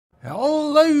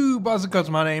Hello, Buzzcocks,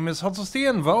 my name is Hotsusty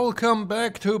and welcome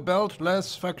back to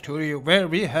Beltless Factorio, where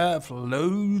we have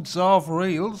loads of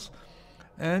rails.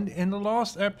 And in the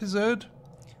last episode,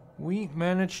 we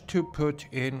managed to put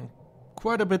in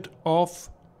quite a bit of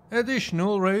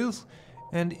additional rails,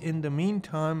 and in the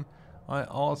meantime, I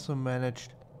also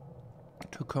managed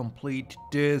to complete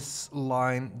this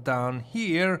line down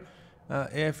here.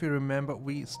 If you remember,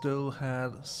 we still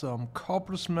had some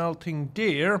copper smelting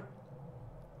there.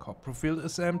 Copper field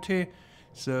is empty,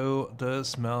 so the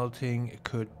smelting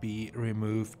could be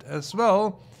removed as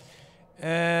well.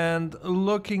 And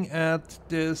looking at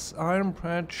this iron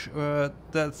patch,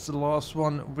 that's the last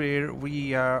one where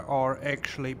we are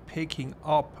actually picking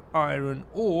up iron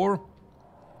ore.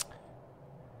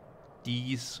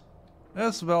 These,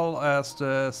 as well as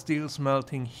the steel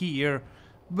smelting here,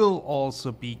 will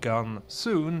also be gone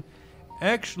soon.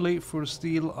 Actually, for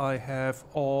steel I have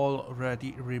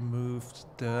already removed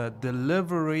the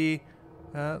delivery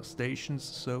stations,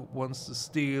 so once the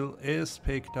steel is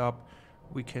picked up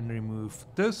we can remove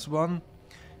this one,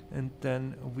 and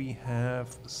then we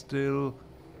have still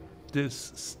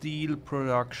this steel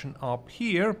production up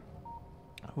here,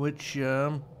 which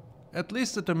at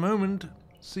least at the moment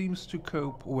seems to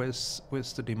cope with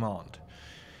the demand.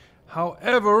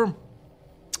 However,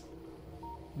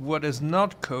 what is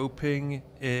not coping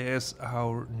is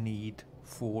our need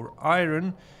for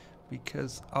iron,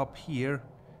 because up here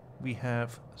we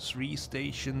have 3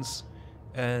 stations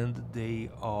and they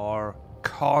are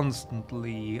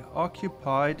constantly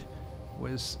occupied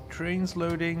with trains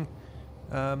loading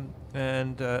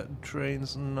and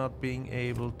trains not being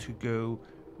able to go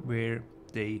where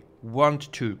they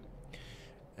want to.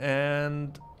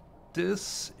 And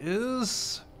this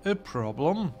is a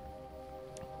problem,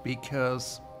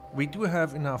 because we do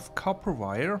have enough copper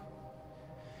wire,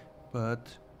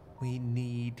 but we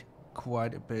need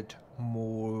quite a bit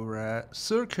more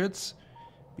circuits,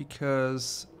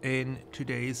 because in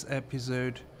today's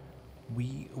episode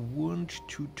we want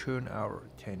to turn our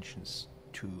attentions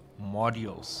to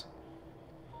modules.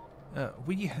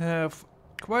 We have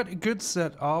quite a good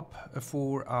setup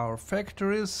for our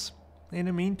factories in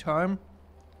the meantime,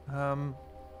 and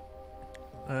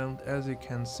as you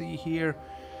can see here,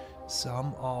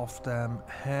 some of them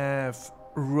have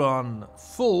run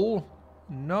full,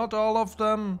 not all of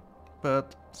them,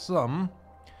 but some.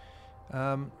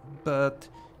 But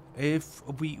if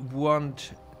we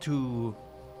want to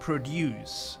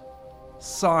produce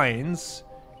signs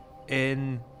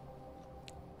in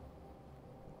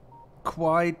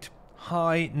quite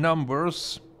high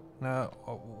numbers, now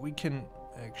we can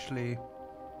actually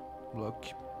look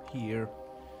here.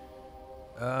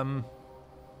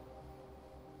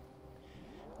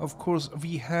 Of course,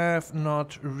 we have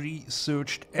not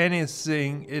researched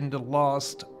anything in the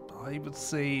last, I would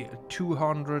say,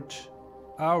 200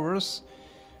 hours,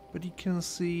 but you can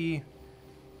see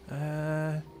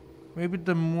maybe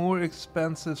the more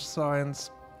expensive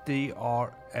signs, they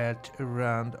are at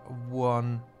around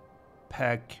 1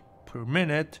 pack per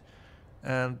minute,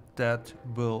 and that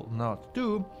will not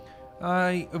do.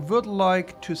 I would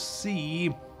like to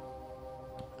see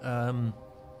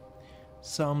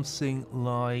something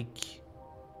like,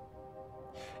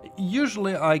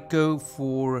 usually I go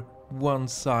for 1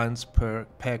 signs per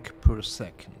pack per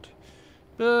second,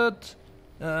 but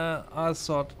I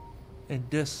thought in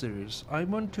this series I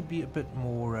want to be a bit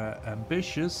more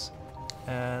ambitious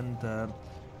and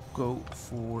go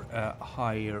for a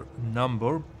higher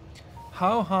number.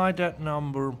 How high that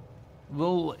number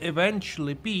will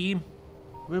eventually be,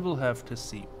 we will have to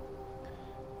see,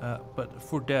 but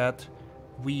for that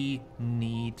we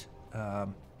need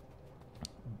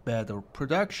better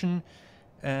production,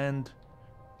 and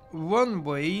one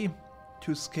way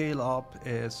to scale up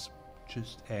is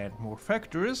just add more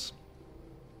factories,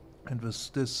 and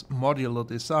with this modular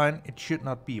design it should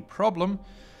not be a problem,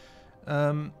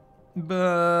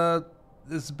 but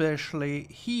especially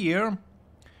here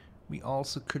we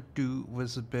also could do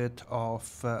with a bit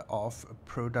of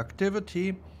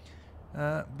productivity.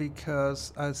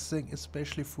 Because I think,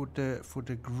 especially for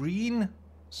the green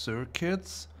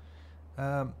circuits,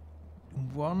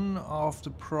 one of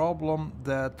the problem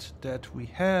that we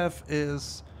have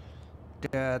is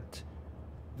that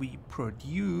we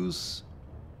produce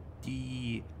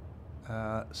the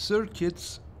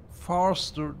circuits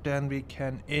faster than we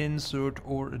can insert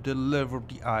or deliver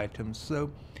the items.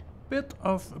 So bit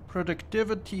of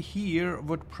productivity here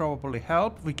would probably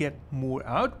help. We get more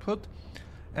output,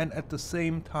 and at the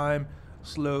same time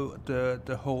slow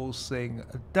the whole thing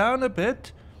down a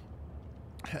bit,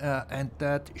 and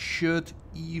that should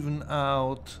even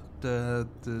out the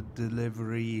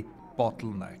delivery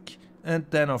bottleneck. And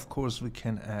then of course we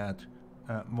can add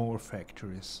more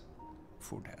factories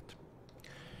for that.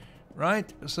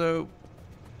 Right, so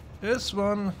this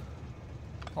one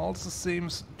also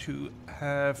seems to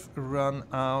have run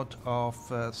out of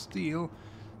steel.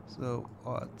 So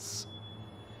let's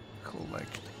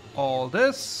collect all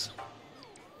this,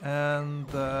 and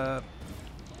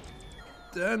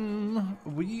then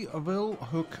we will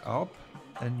hook up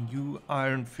a new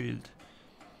iron field.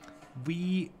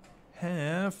 We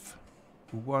have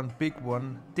one big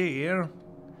one there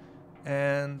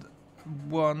and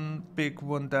one big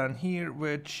one down here,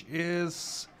 which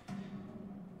is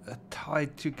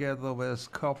tied together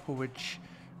with copper, which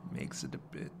makes it a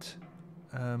bit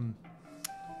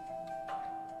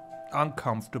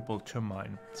uncomfortable to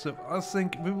mine. So I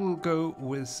think we will go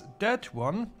with that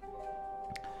one.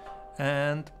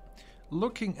 And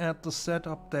looking at the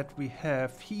setup that we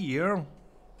have here,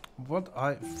 what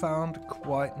I found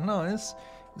quite nice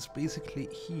is basically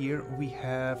here we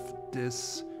have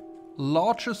this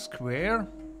larger square,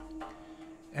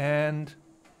 and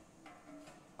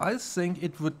I think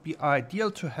it would be ideal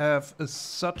to have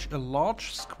such a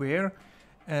large square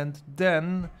and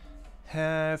then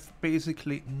have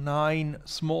basically 9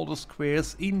 smaller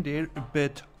squares in there, a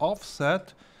bit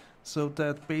offset, so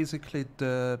that basically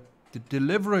the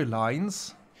delivery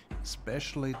lines,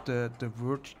 especially the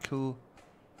vertical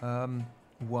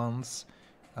ones,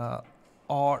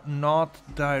 are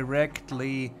not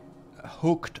directly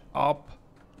hooked up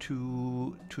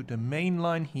to the main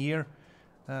line here,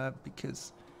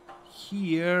 because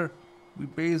here we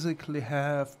basically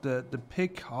have the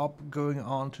pickup going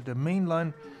on to the main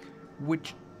line,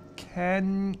 which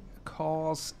can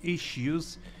cause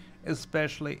issues,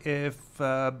 especially if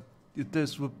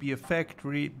this would be a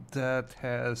factory that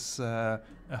has a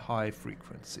high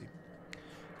frequency.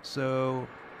 So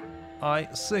I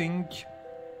think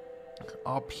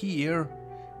up here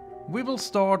we will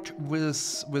start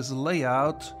with a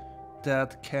layout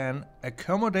that can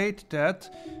accommodate that,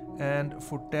 and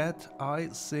for that I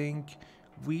think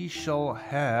we shall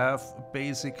have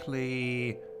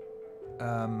basically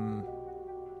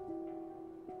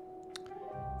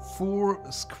 4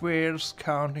 squares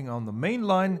counting on the main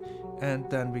line, and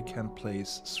then we can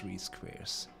place 3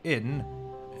 squares in,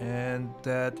 and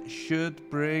that should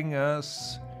bring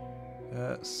us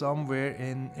somewhere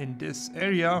in this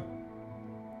area,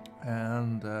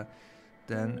 and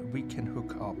then we can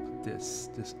hook up this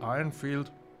iron field.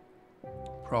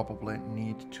 Probably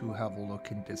need to have a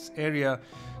look in this area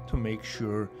to make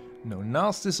sure no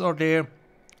nasties are there,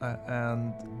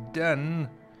 and then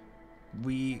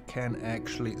we can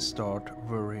actually start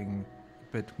worrying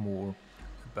a bit more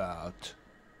about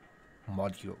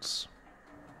modules.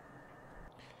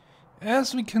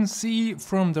 As we can see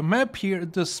from the map here,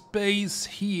 the space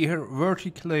here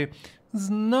vertically is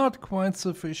not quite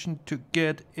sufficient to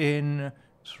get in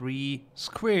 3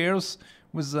 squares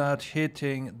without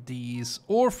hitting these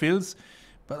ore fields,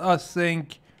 but I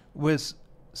think with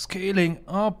scaling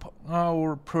up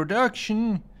our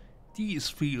production, these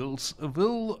fields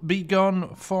will be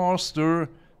gone faster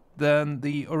than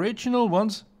the original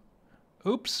ones.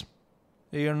 Oops,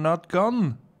 they are not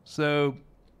gone. So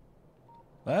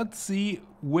let's see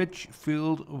which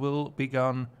field will be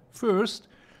gone first.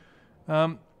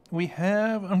 We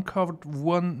have uncovered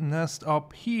one nest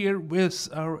up here with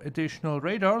our additional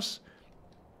radars,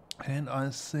 and I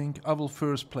think I will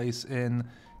first place in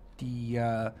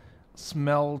the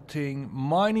smelting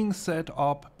mining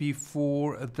setup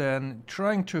before then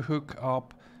trying to hook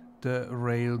up the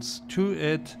rails to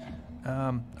it.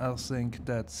 I think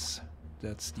that's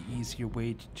the easier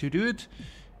way to do it,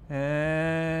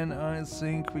 and I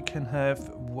think we can have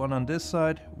one on this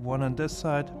side, one on this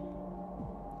side,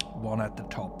 one at the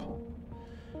top,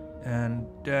 and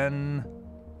then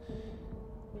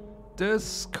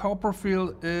this copper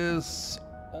field is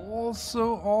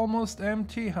also almost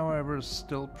empty, however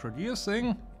still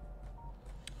producing.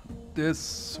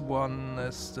 This one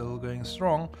is still going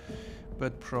strong,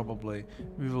 but probably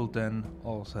we will then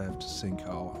also have to think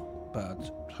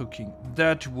about hooking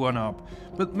that one up,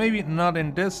 but maybe not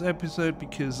in this episode,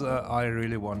 because I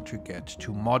really want to get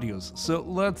to modules. So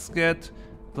let's get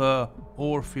the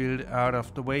ore field out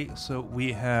of the way so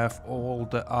we have all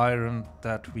the iron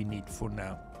that we need for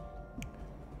now.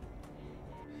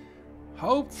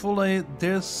 Hopefully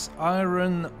this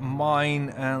iron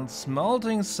mine and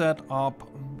smelting setup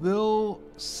will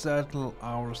settle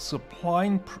our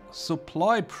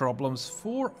supply problems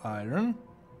for iron.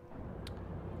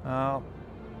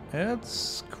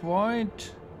 It's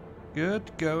quite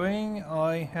good going.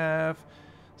 I have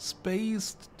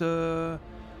spaced the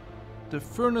the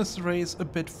furnace rays a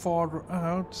bit farther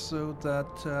out so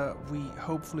that we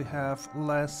hopefully have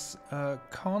less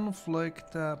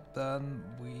conflict than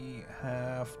we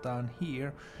have down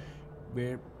here,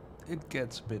 where it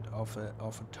gets a bit of a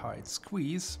tight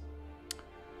squeeze.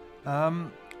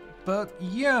 But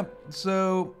yeah,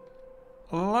 so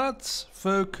let's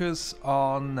focus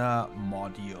on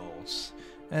modules.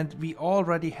 And we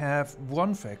already have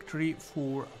one factory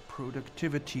for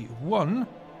productivity 1.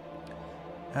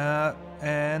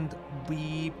 And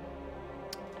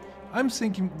I'm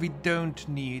thinking we don't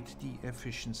need the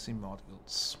efficiency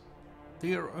modules.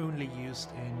 They are only used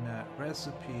in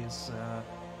recipes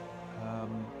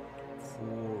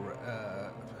for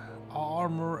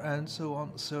armor and so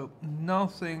on, so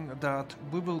nothing that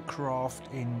we will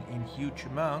craft in huge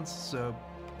amounts, so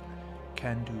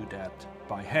can do that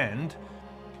by hand.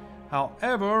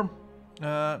 However,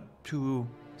 to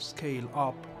scale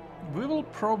up, we will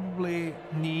probably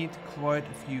need quite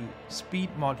a few speed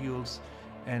modules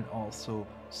and also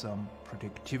some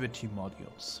productivity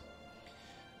modules.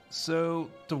 So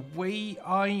the way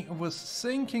I was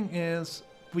thinking is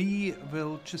we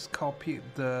will just copy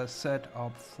the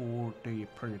setup for the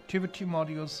productivity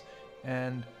modules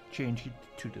and change it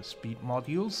to the speed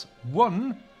modules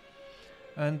 1,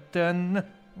 and then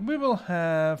we will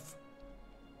have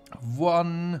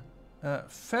one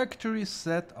factory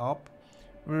setup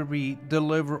where we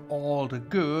deliver all the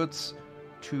goods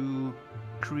to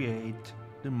create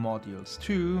the modules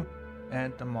 2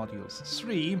 and the modules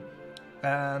 3,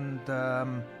 and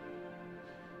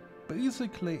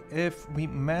basically if we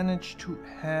manage to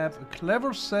have a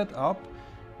clever setup,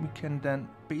 we can then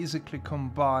basically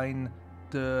combine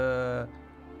the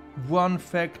one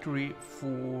factory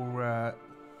for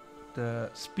the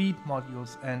speed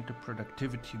modules and the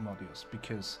productivity modules,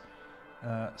 because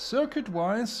circuit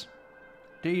wise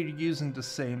they're using the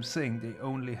same thing, they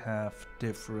only have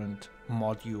different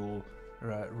module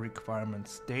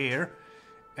requirements there,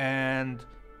 and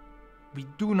we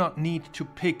do not need to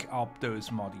pick up those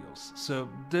modules. So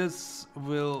this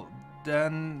will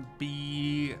then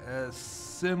be a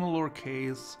similar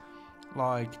case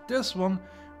like this one,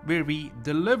 where we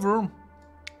deliver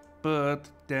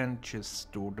but then just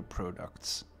store the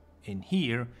products in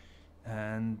here,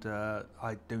 and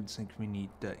I don't think we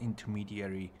need the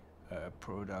intermediary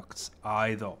products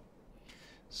either.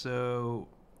 So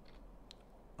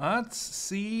let's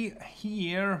see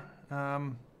here.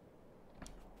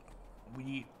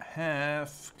 We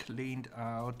have cleaned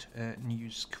out a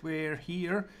new square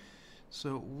here,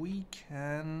 so we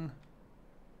can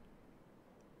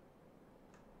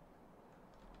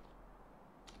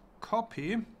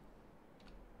copy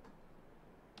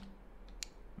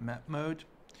map mode.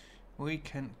 We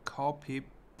can copy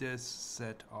this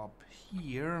setup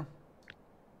here,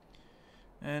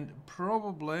 and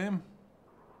probably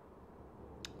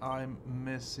I'm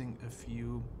missing a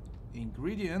few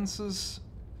ingredients.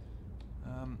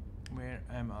 Where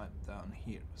am I? Down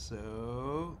here.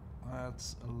 So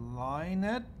let's align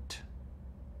it.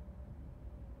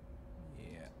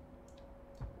 Yeah.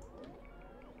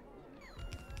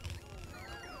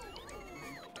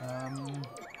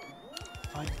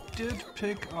 I did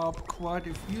pick up quite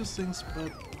a few things,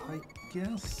 but I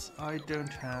guess I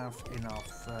don't have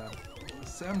enough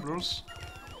assemblers.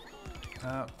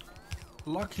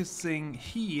 Lucky thing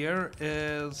here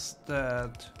is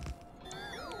that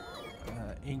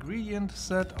ingredient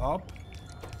setup,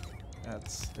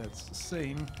 that's the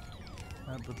same,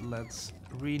 but let's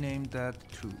rename that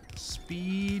to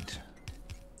speed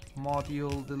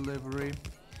module delivery.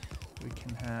 We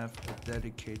can have a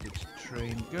dedicated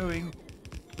train going,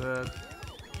 but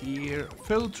here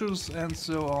filters and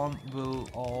so on will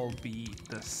all be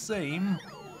the same,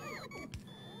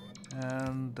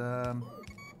 and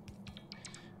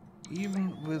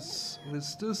even with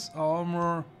this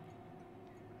armor,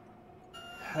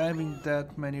 having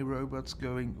that many robots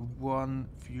going, one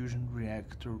fusion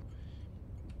reactor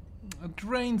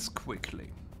drains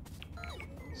quickly.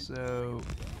 So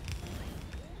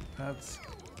let's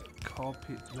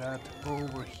copy that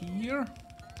over here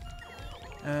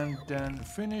and then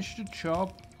finish the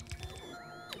job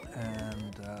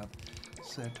and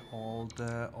set all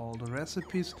the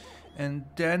recipes, and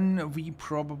then we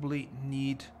probably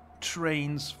need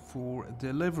trains for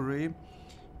delivery,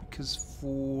 because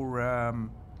for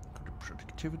the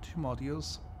productivity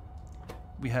modules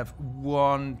we have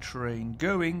one train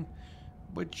going,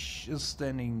 which is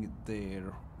standing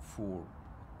there for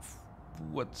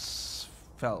what's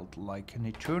felt like an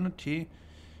eternity.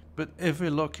 But if we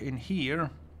look in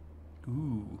here,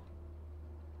 ooh,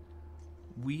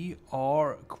 we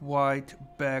are quite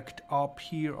backed up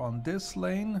here on this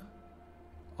lane.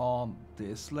 on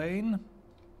this lane.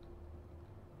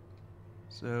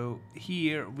 So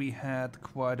here we had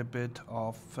quite a bit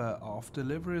of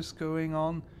deliveries going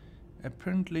on.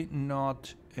 Apparently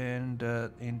not in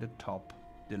the top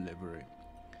delivery.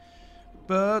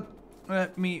 But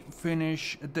let me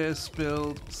finish this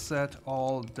build, set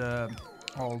all the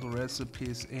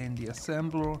recipes in the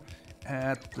assembler,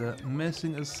 add the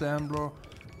missing assembler,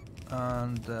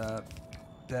 and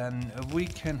then we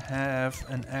can have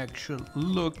an actual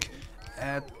look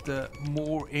at the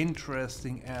more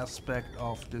interesting aspect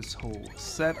of this whole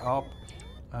setup,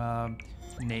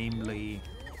 namely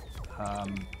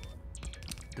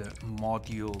the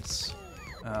modules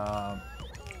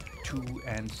 2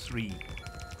 and 3.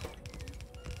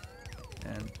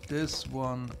 And this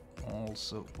one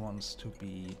also wants to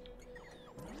be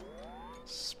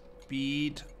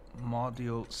speed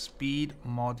module.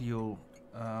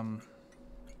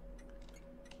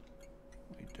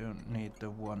 We don't need the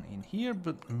one in here,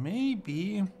 but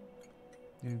maybe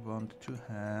we want to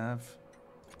have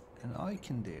an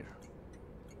icon there.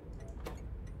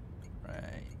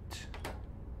 Right.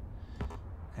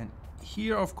 And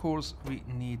here, of course, we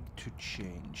need to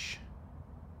change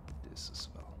this as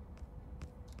well.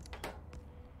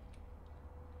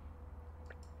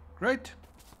 Great.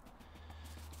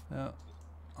 Now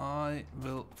I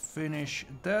will finish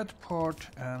that part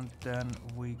and then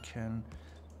we can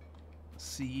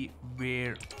see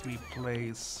where we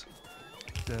place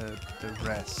the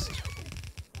rest.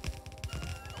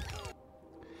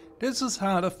 This is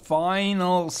how the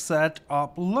final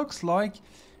setup looks like,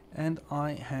 and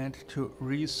I had to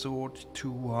resort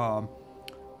to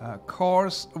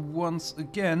cars once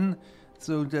again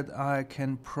so that I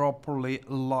can properly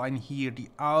line here the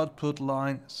output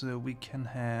line so we can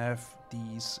have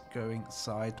these going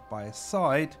side by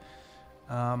side.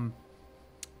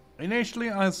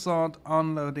 Initially I thought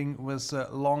unloading with a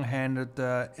long-handed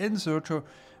inserter,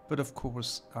 but of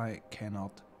course I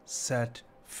cannot set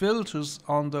filters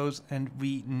on those, and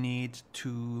we need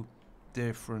 2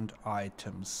 different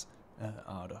items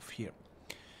out of here.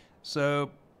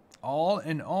 So all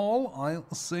in all, I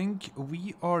think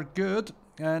we are good,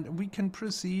 and we can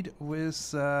proceed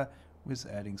with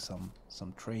adding some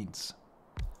trains.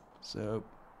 So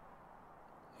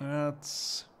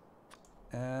let's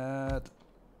add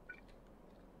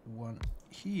one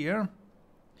here,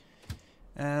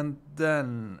 and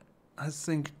then I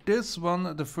think this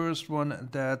one, the first one,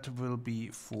 that will be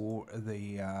for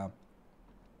the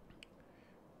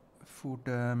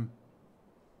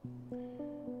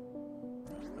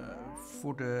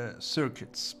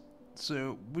circuits.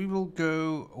 So we will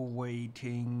go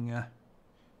waiting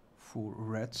for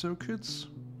red circuits,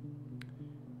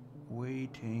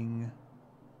 waiting.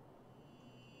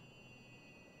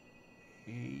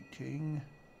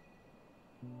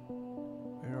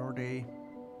 Where are they?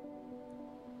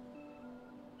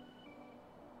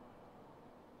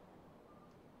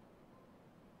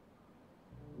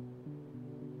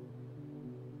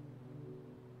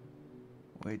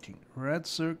 Waiting red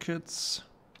circuits,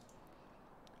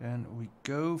 and we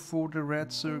go for the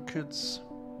red circuits.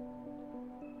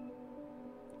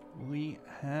 We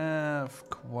have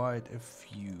quite a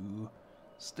few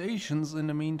stations in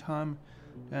the meantime,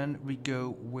 and we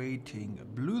go waiting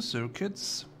blue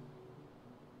circuits,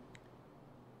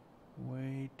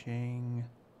 waiting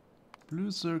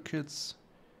blue circuits,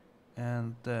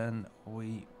 and then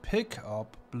we pick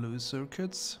up blue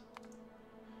circuits.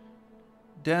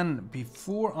 Then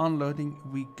before unloading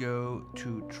we go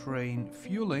to train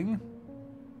fueling.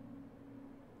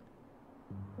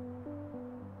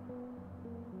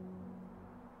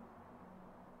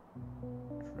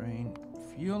 Train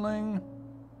fueling.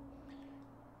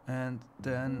 And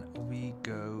then we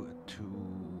go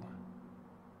to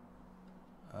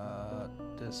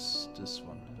this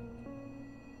one.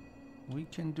 We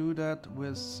can do that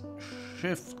with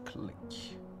shift click.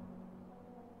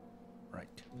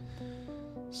 Right.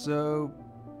 So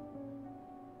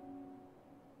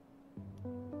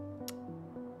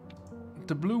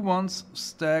the blue ones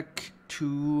stack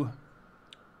to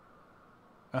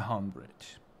 100.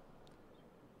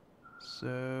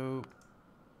 So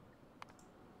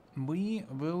we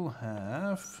will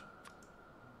have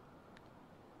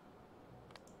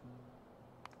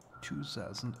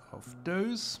 2,000 of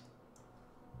those.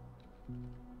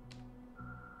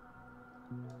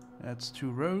 That's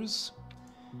 2 rows.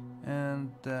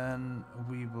 And then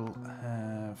we will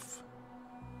have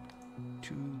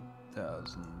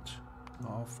 2,000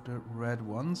 of the red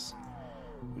ones,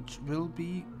 which will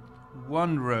be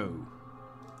 1 row.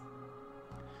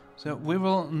 So we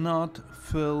will not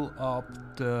fill up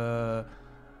the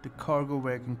cargo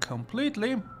wagon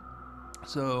completely,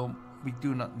 so we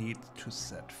do not need to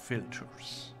set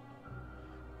filters.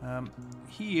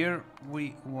 Here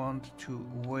we want to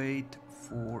wait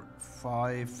for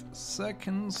 5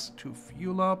 seconds to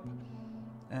fuel up,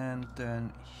 and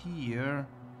then here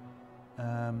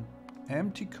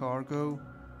empty cargo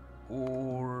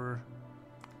or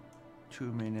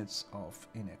 2 minutes of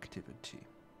inactivity.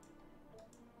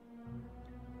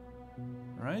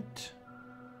 Right,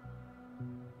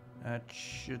 that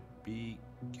should be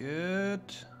good.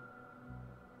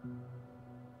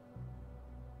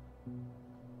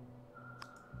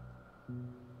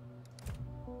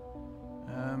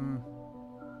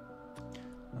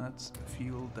 Let's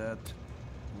fuel that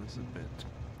with a bit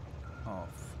of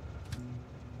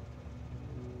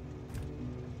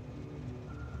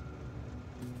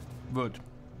wood.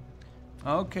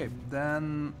 Okay,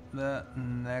 then the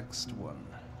next one.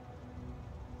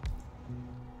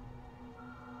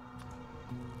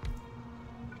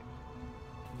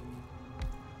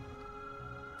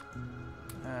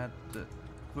 Add the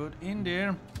wood in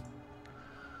there.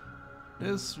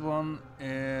 This one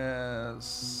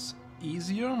is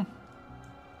easier.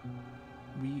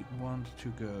 We want to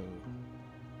go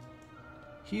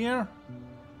here.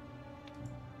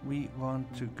 We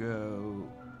want to go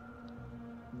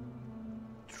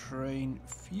train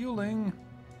fueling,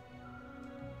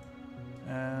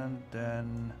 and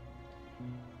then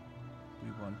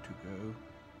we want to go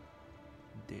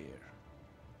there.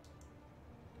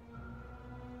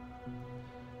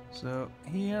 So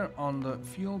here on the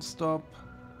fuel stop,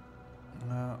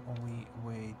 we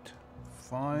wait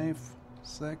 5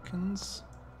 seconds.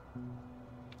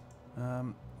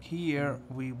 Here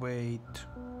we wait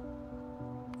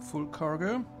full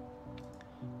cargo,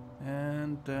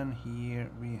 and then here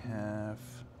we have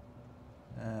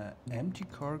empty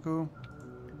cargo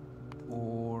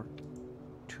or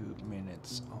 2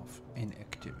 minutes of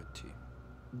inactivity.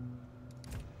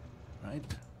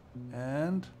 Right,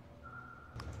 and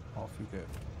off you go.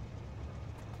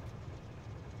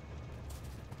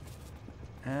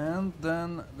 And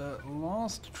then the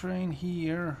last train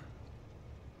here.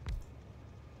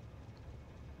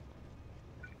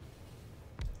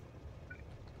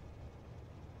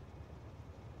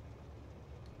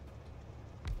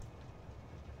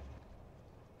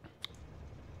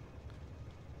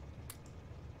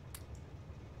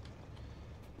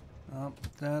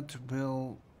 That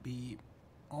will be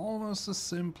almost as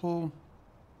simple.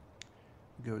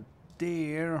 Go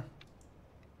there,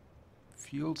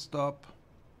 fuel stop,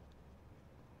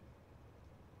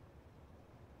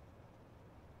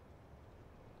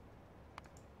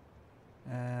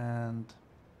 and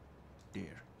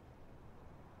there,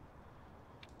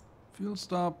 fuel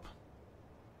stop,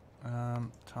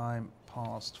 time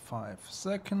passed 5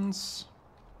 seconds,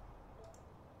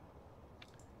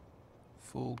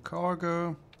 full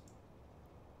cargo,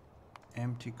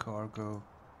 empty cargo,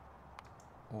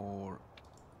 or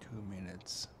 2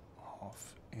 minutes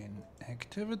of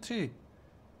inactivity,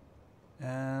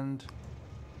 and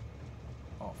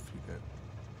off you go.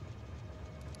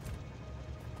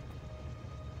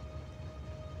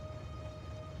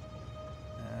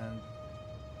 And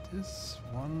this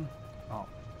one, oh,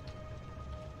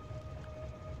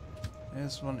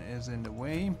 this one is in the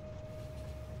way.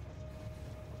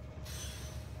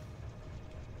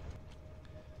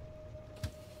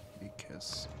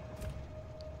 Because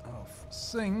of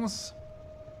things,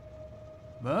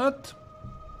 but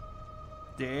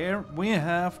there we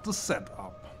have the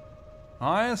setup,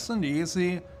 nice and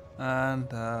easy, and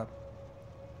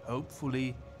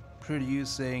hopefully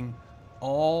producing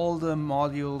all the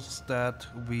modules that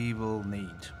we will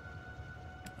need.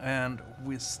 And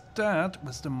with that,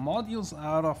 with the modules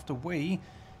out of the way,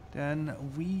 then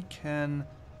we can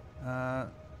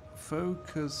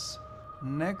focus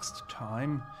next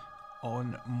time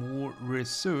on more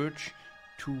research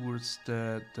towards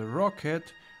the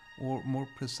rocket, or more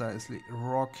precisely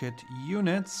rocket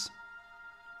units,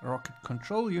 rocket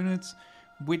control units,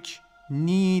 which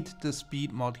need the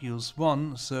speed modules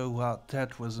 1, so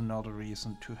that was another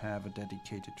reason to have a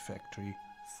dedicated factory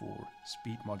for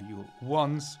speed module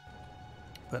 1s,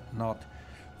 but not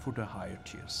for the higher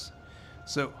tiers.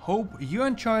 So hope you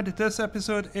enjoyed this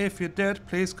episode. If you did,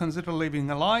 please consider leaving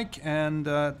a like, and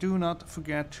do not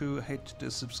forget to hit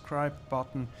the subscribe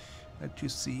button to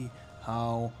see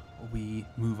how we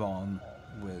move on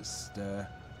with the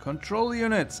control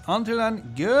units. Until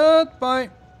then, goodbye!